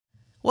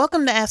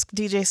Welcome to Ask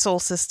DJ Soul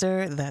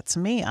Sister. That's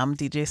me. I'm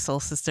DJ Soul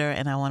Sister,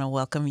 and I want to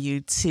welcome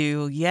you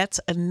to yet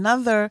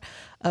another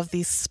of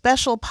these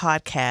special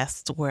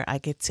podcasts where I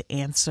get to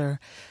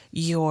answer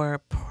your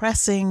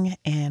pressing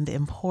and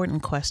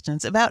important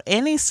questions about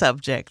any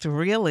subject,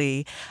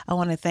 really. I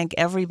want to thank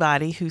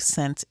everybody who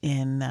sent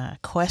in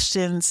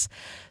questions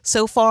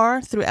so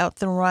far throughout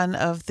the run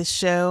of the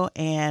show,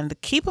 and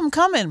keep them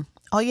coming.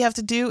 All you have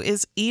to do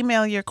is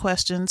email your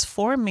questions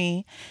for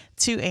me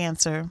to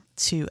answer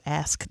to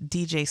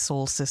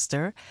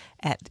askdjsoulsister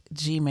at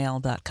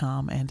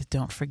gmail.com. And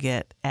don't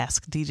forget,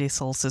 Ask DJ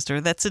Soul Sister.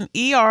 That's an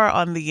ER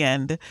on the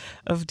end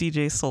of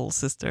DJ Soul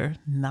Sister,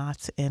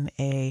 not an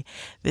A.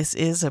 This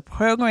is a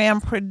program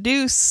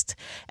produced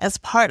as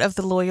part of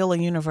the Loyola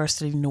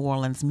University New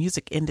Orleans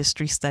Music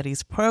Industry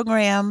Studies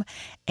program.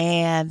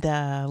 And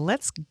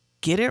let's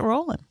get it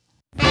rolling.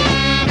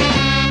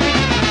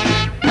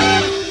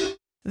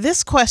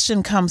 This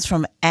question comes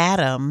from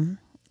Adam.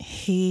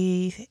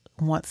 He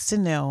wants to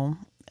know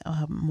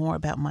more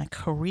about my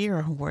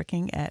career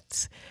working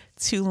at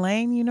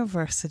Tulane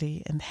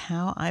University and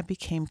how I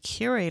became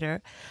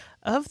curator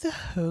of the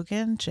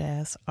Hogan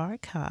Jazz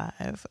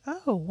Archive.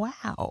 Oh,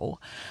 wow.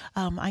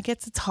 I get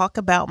to talk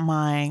about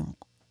my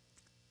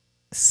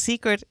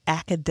secret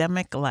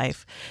academic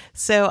life.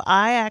 So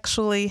I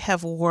actually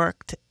have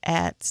worked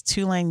at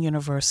Tulane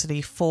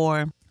University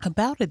for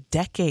about a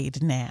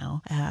decade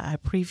now. I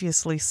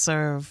previously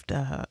served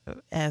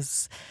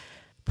as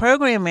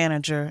program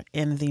manager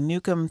in the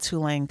Newcomb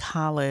Tulane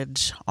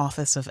College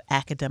Office of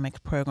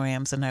Academic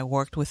Programs, and I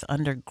worked with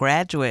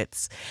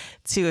undergraduates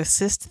to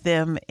assist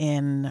them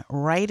in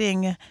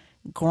writing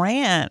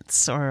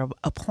grants or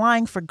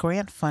applying for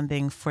grant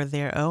funding for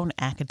their own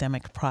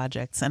academic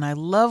projects. And I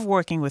love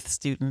working with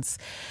students.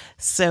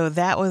 So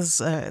that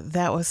was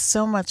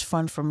so much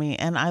fun for me.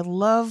 And I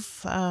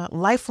love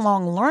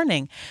lifelong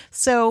learning.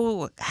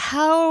 So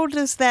how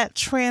does that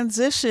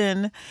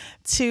transition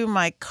to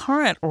my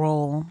current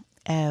role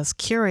as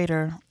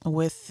curator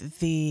with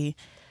the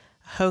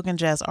Hogan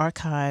Jazz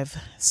Archive,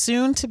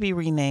 soon to be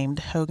renamed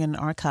Hogan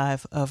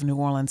Archive of New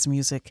Orleans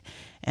Music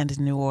and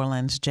New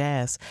Orleans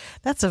Jazz?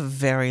 That's a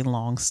very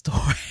long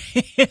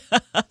story.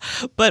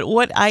 But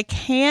what I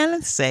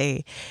can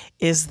say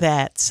is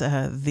that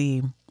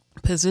the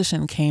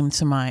position came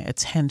to my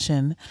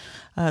attention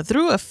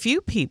through a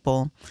few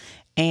people,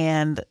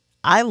 and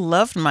I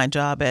loved my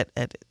job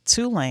at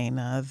Tulane.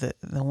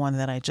 The one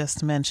that I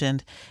just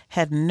mentioned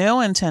had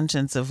no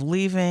intentions of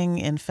leaving.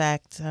 In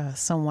fact,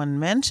 someone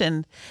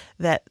mentioned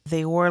that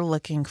they were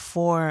looking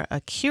for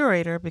a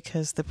curator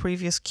because the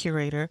previous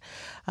curator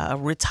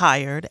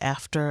retired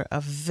after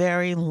a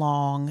very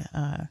long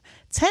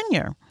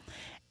tenure.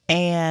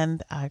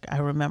 And I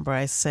remember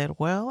I said,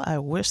 well, I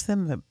wish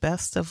them the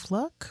best of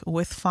luck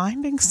with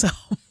finding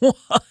someone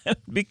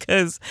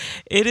because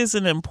it is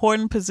an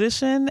important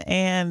position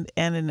and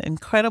an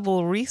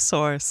incredible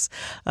resource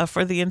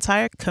for the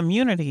entire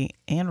community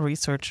and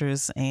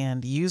researchers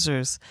and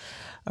users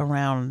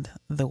around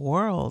the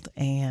world.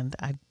 And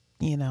I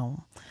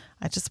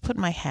just put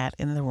my hat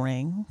in the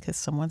ring because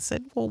someone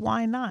said, well,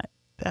 why not?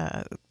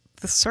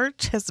 The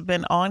search has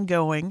been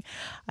ongoing.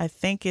 I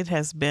think it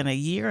has been a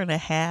year and a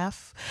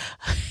half.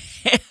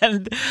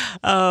 And,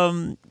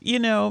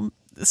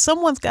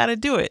 someone's got to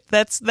do it.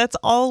 That's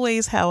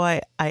always how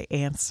I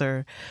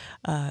answer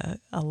a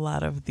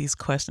lot of these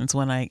questions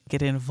when I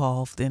get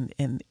involved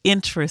in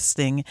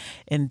interesting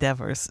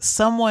endeavors.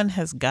 Someone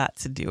has got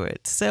to do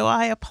it. So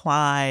I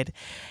applied.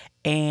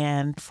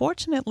 And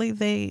fortunately,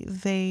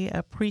 they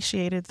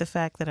appreciated the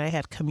fact that I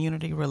had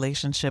community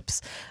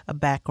relationships, a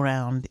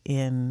background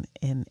in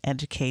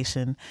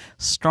education,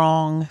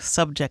 strong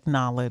subject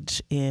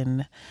knowledge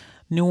in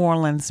New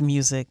Orleans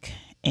music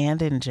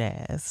and in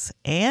jazz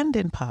and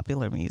in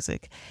popular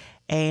music,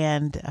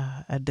 and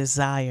a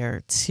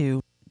desire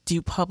to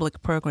do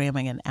public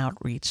programming and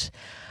outreach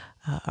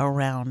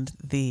around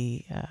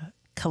the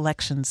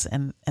collections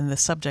and the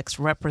subjects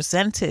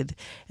represented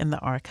in the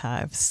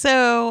archive.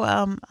 So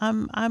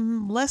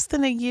I'm less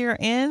than a year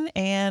in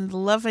and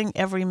loving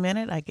every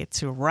minute. I get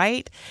to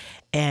write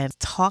and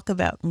talk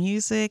about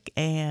music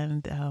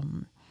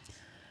and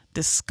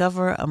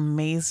discover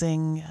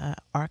amazing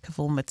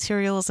archival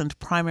materials and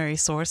primary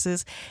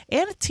sources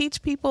and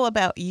teach people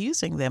about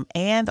using them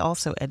and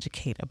also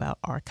educate about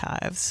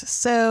archives.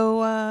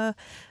 So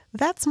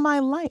that's my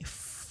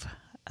life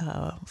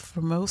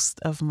for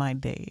most of my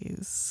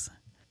days.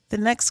 The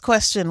next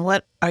question,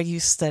 what are you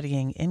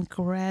studying in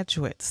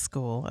graduate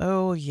school?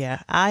 Oh,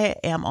 yeah, I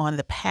am on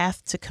the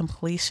path to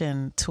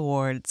completion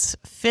towards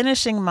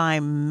finishing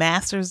my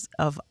Master's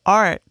of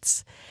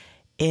Arts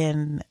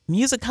in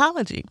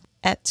musicology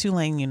at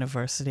Tulane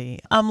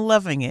University. I'm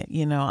loving it.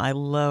 I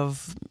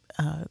love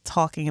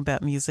talking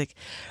about music,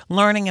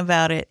 learning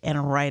about it,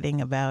 and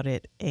writing about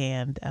it,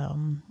 and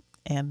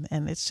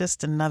it's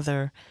just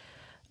another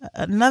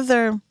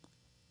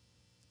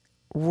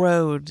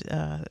road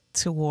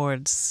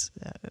towards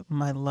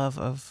my love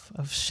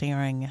of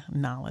sharing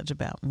knowledge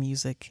about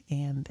music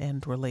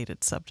and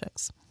related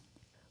subjects.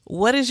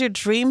 What is your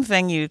dream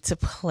venue to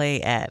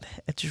play at?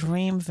 A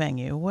dream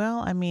venue. Well,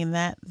 I mean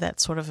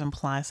that sort of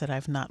implies that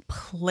I've not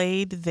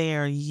played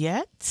there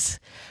yet.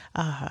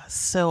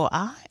 So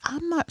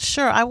I'm not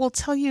sure. I will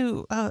tell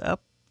you the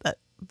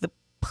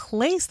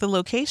place, the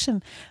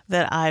location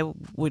that I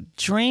would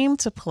dream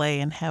to play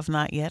and have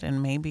not yet,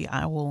 and maybe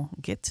I will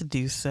get to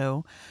do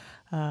so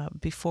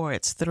before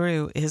it's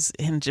through, is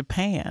in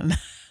Japan.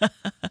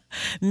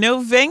 No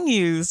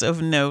venues of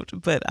note,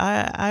 but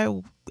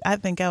I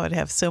think I would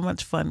have so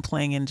much fun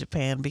playing in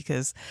Japan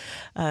because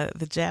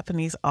the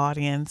Japanese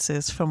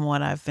audiences, from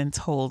what I've been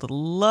told,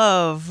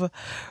 love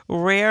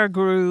rare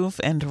groove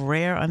and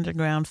rare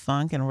underground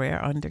funk and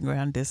rare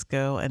underground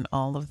disco and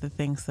all of the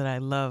things that I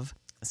love.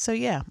 So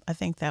yeah, I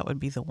think that would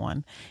be the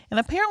one. And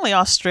apparently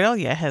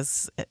Australia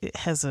has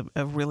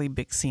a really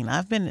big scene.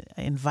 I've been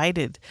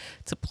invited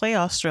to play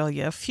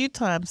Australia a few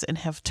times and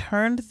have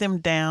turned them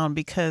down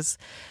because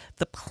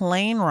the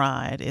plane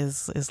ride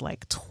is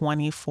like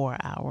 24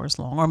 hours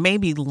long, or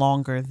maybe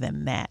longer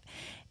than that.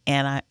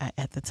 And I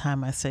at the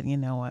time I said, you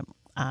know what,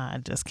 I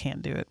just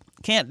can't do it.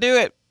 Can't do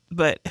it.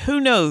 But who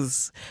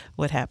knows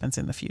what happens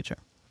in the future.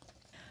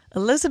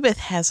 Elizabeth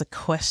has a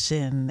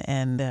question,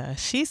 and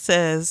she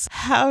says,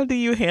 how do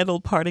you handle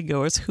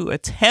partygoers who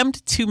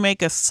attempt to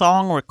make a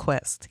song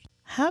request?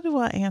 How do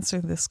I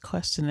answer this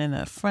question in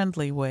a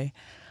friendly way?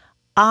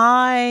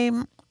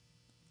 I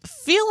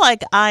feel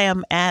like I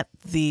am at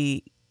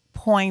the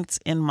point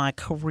in my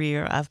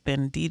career. I've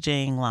been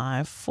DJing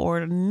live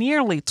for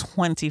nearly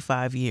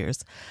 25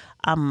 years.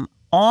 I'm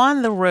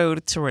on the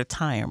road to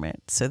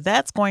retirement, so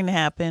that's going to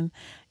happen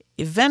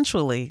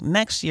eventually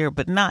next year,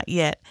 but not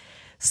yet.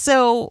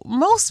 So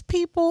most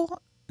people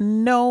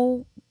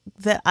know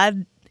that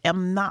I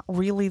am not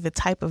really the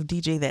type of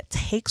DJ that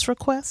takes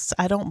requests.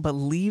 I don't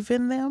believe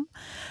in them.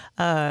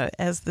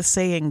 As the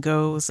saying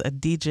goes, a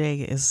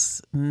DJ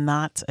is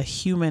not a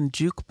human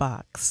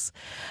jukebox.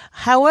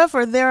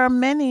 However, there are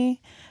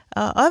many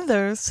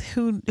others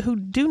who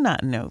do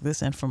not know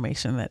this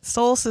information, that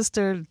Soul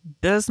Sister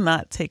does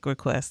not take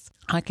requests.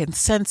 I can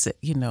sense it,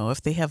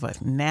 if they have a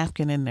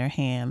napkin in their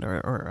hand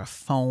or a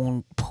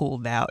phone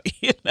pulled out,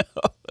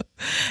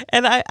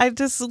 And I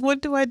just,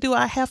 what do?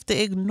 I have to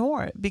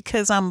ignore it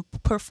because I'm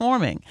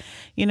performing,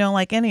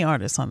 like any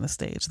artist on the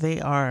stage. They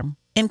are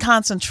in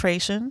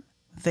concentration.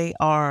 They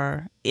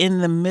are in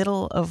the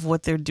middle of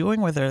what they're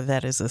doing, whether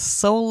that is a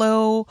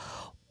solo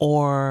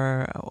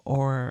or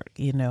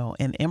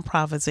an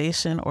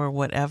improvisation or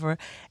whatever.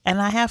 And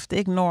I have to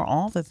ignore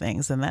all the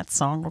things. And that's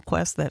song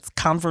request, that's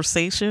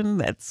conversation,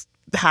 that's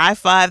high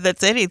five,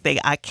 that's anything.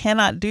 I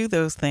cannot do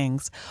those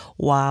things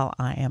while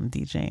I am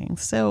DJing.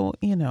 So,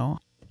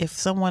 if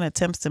someone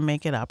attempts to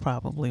make it, I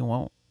probably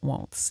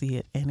won't see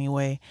it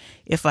anyway.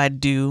 If I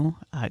do,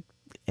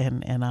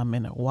 and I'm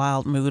in a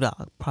wild mood,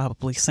 I'll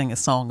probably sing a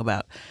song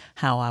about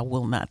how I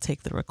will not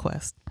take the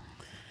request.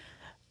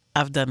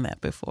 I've done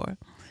that before.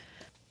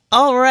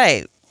 All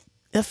right.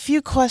 A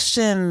few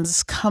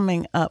questions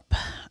coming up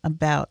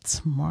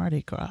about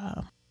Mardi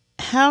Gras.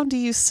 How do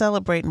you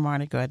celebrate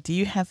Mardi Gras? Do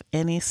you have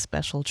any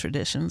special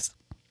traditions?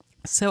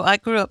 So I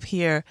grew up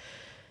here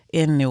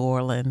in New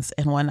Orleans,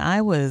 and when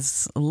I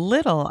was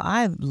little,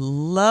 I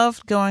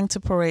loved going to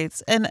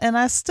parades, and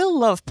I still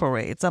love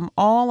parades. I'm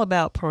all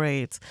about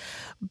parades.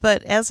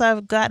 But as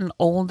I've gotten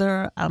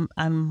older,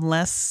 I'm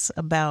less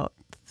about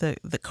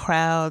the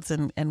crowds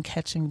and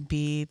catching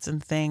beads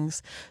and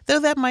things, though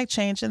that might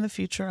change in the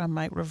future. I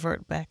might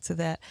revert back to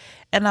that.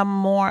 And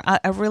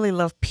I really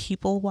love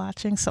people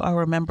watching. So I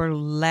remember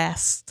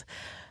last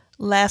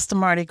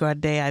Mardi Gras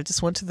day, I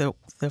just went to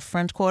the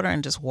French Quarter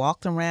and just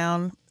walked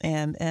around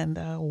and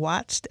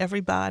watched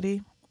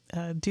everybody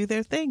do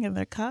their thing in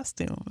their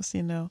costumes.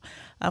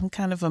 I'm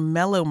kind of a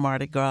mellow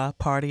Mardi Gras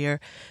partier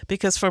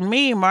because for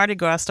me, Mardi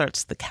Gras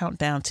starts the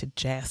countdown to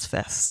Jazz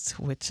Fest,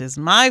 which is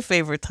my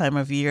favorite time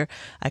of year.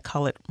 I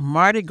call it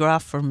Mardi Gras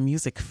for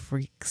music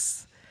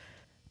freaks.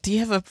 Do you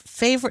have a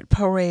favorite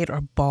parade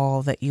or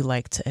ball that you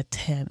like to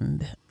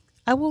attend?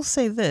 I will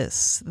say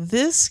this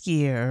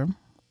year,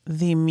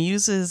 the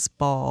Muses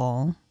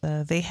Ball,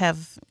 they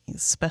have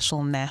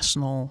special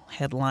national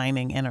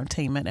headlining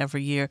entertainment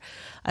every year.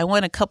 I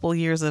went a couple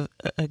years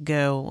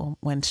ago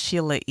when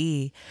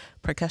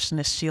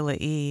percussionist Sheila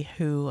E.,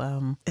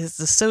 who is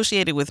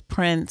associated with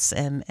Prince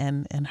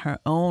and her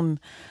own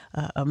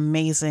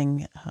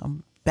amazing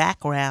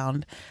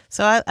background.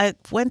 So I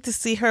went to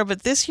see her,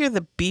 but this year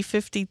the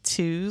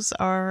B-52s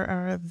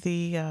are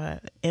the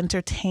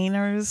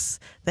entertainers,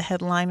 the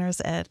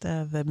headliners at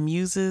the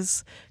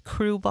Muses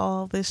Crew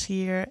Ball this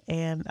year.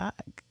 And,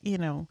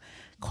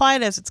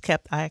 quiet as it's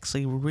kept, I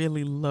actually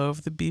really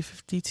love the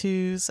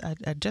B-52s.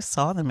 I just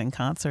saw them in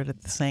concert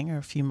at the Singer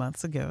a few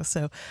months ago.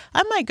 So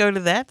I might go to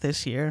that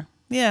this year.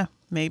 Yeah,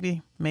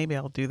 maybe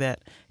I'll do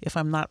that if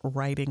I'm not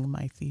writing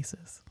my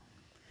thesis.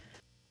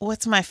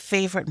 What's my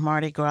favorite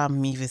Mardi Gras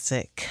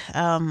music?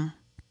 There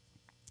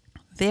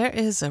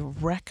is a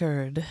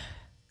record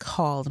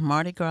called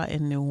Mardi Gras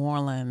in New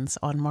Orleans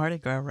on Mardi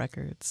Gras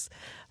Records.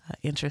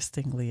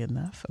 interestingly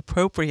enough,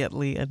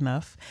 appropriately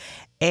enough.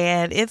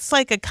 And it's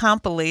like a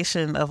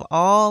compilation of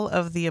all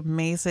of the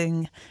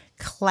amazing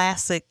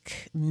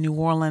classic New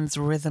Orleans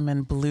rhythm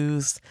and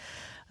blues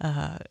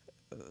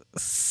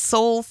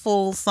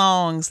soulful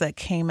songs that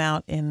came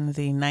out in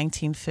the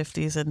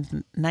 1950s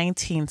and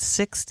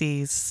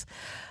 1960s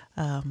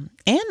and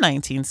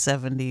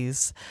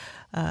 1970s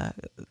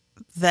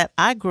that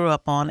I grew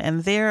up on.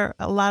 And a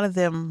lot of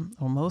them,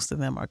 or most of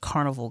them, are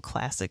carnival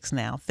classics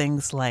now.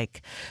 Things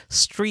like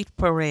Street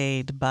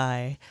Parade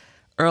by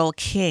Earl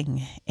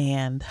King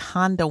and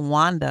Honda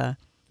Wanda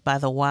by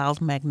the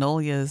Wild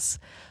Magnolias,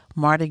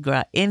 Mardi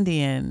Gras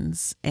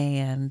Indians,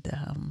 and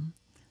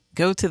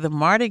Go to the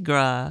Mardi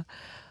Gras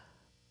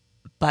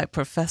by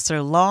Professor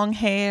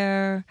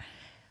Longhair.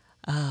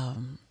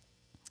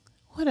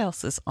 What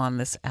else is on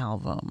this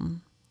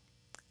album?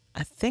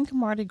 I think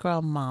Mardi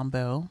Gras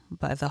Mambo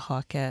by the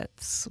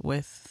Hawkettes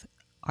with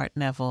Art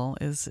Neville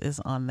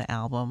is on the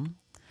album.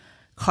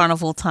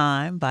 Carnival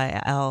Time by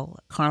Al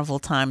Carnival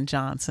Time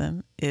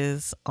Johnson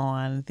is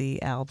on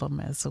the album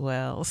as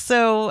well.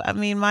 So, I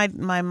mean,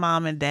 my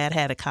mom and dad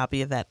had a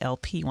copy of that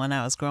LP when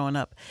I was growing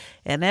up.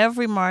 And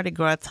every Mardi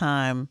Gras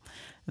time,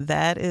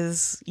 that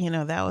was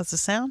the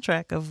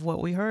soundtrack of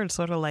what we heard.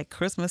 Sort of like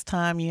Christmas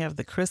time, you have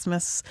the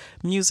Christmas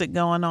music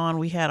going on.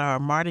 We had our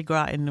Mardi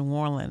Gras in New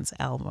Orleans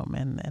album,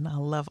 and I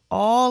love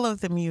all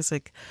of the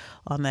music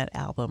on that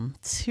album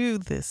to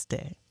this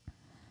day.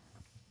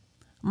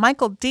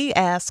 Michael D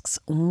asks,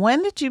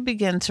 when did you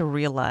begin to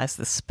realize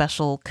the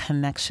special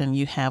connection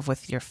you have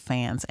with your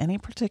fans? Any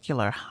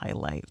particular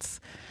highlights?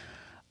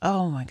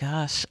 Oh my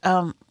gosh.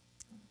 I'll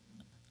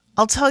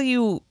tell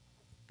you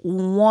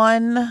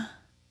one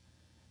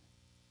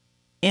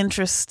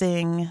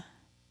interesting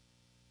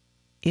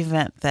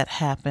event that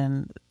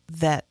happened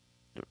that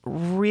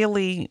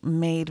really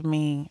made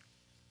me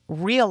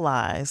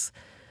realize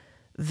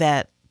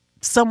that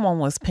someone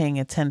was paying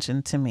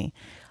attention to me.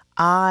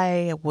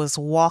 I was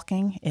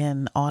walking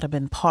in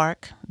Audubon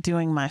Park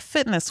doing my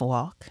fitness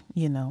walk,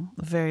 a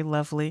very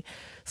lovely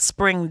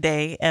spring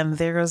day, and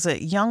there's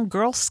a young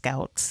Girl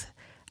Scout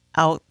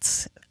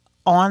out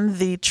on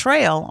the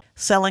trail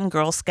selling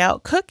Girl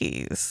Scout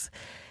cookies.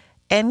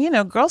 And,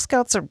 Girl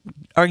Scouts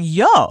are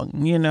young,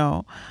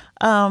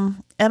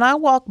 and I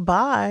walked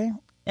by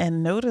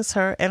and noticed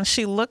her, and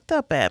she looked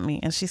up at me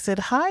and she said,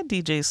 "Hi,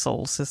 DJ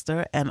Soul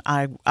Sister." And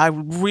I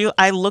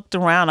looked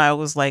around. I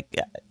was like,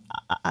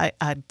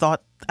 I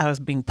thought I was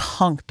being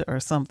punked or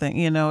something.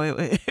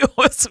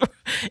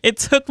 It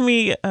took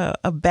me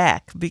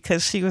aback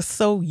because she was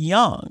so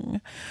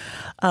young,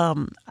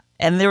 and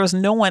there was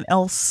no one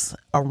else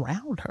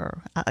around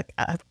her.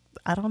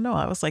 I don't know.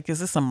 I was like, is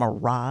this a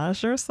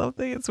mirage or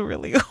something? It's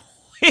really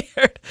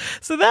weird.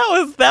 So that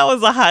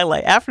was a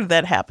highlight. After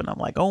that happened, I'm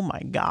like, oh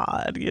my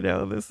God,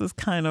 this is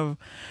kind of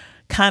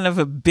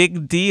a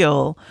big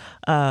deal,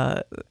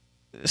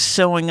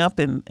 showing up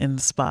in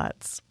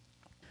spots.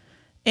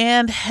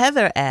 And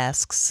Heather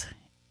asks,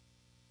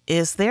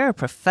 is there a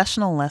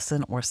professional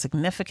lesson or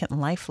significant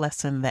life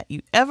lesson that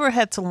you ever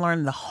had to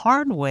learn the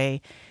hard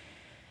way?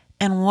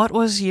 And what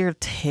was your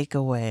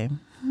takeaway?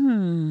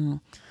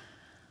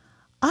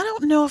 I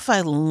don't know if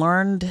I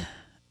learned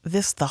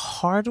this the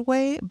hard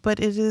way, but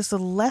it is a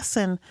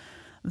lesson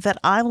that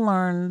I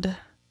learned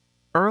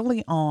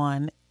early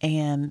on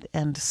and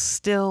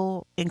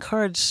still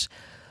encourage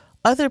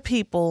other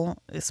people,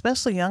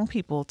 especially young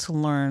people, to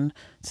learn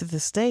to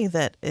this day,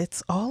 that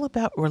it's all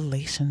about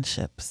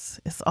relationships.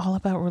 It's all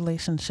about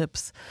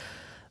relationships.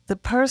 The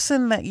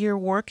person that you're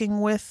working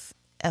with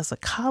as a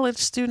college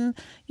student,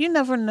 you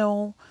never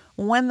know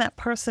when that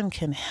person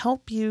can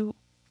help you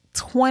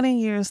 20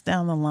 years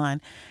down the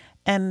line.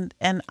 And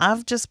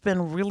I've just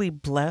been really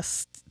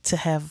blessed to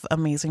have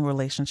amazing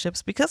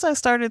relationships because I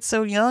started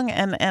so young,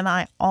 and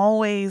I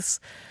always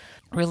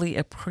really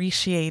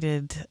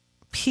appreciated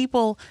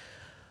people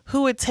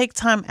who would take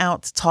time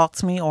out to talk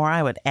to me, or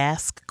I would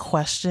ask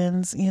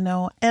questions, and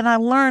I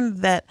learned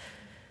that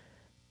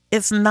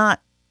it's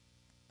not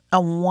a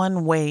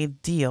one-way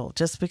deal.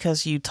 Just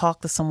because you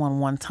talk to someone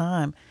one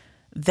time,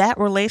 that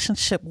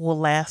relationship will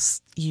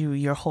last you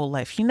your whole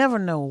life. You never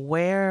know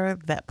where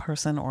that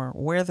person or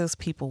where those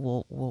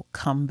people will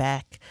come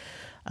back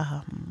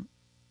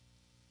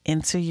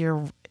into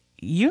your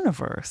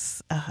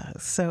universe.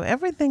 So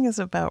everything is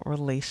about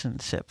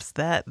relationships.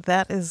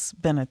 That has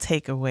been a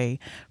takeaway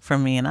for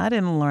me. And I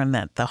didn't learn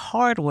that the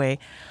hard way.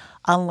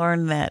 I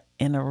learned that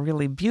in a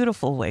really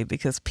beautiful way,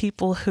 because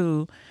people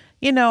who,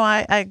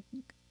 I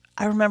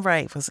remember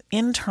I was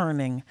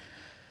interning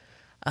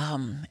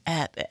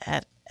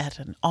at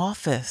an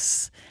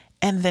office,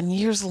 and then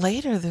years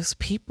later, those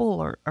people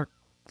are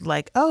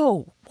like,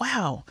 "Oh,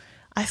 wow,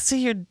 I see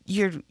you're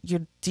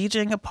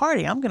DJing a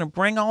party. I'm going to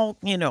bring all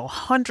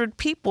 100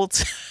 people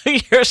to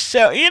your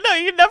show." You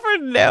never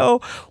know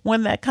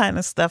when that kind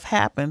of stuff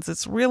happens.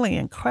 It's really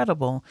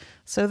incredible.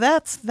 So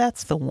that's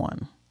the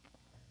one.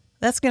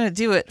 That's going to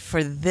do it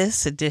for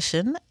this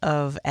edition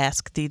of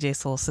Ask DJ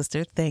Soul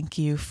Sister. Thank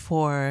you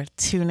for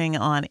tuning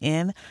on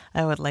in.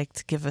 I would like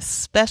to give a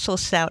special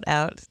shout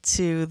out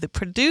to the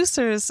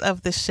producers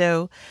of the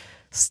show,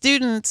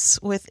 students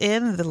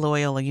within the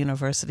Loyola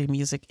University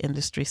Music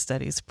Industry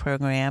Studies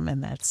program,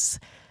 and that's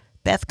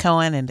Beth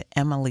Cohen and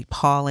Emily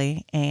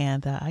Pauley.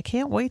 And I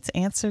can't wait to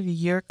answer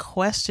your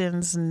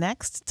questions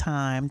next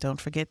time. Don't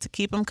forget to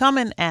keep them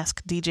coming.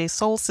 Ask DJ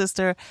Soul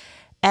Sister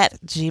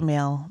at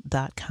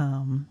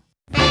gmail.com.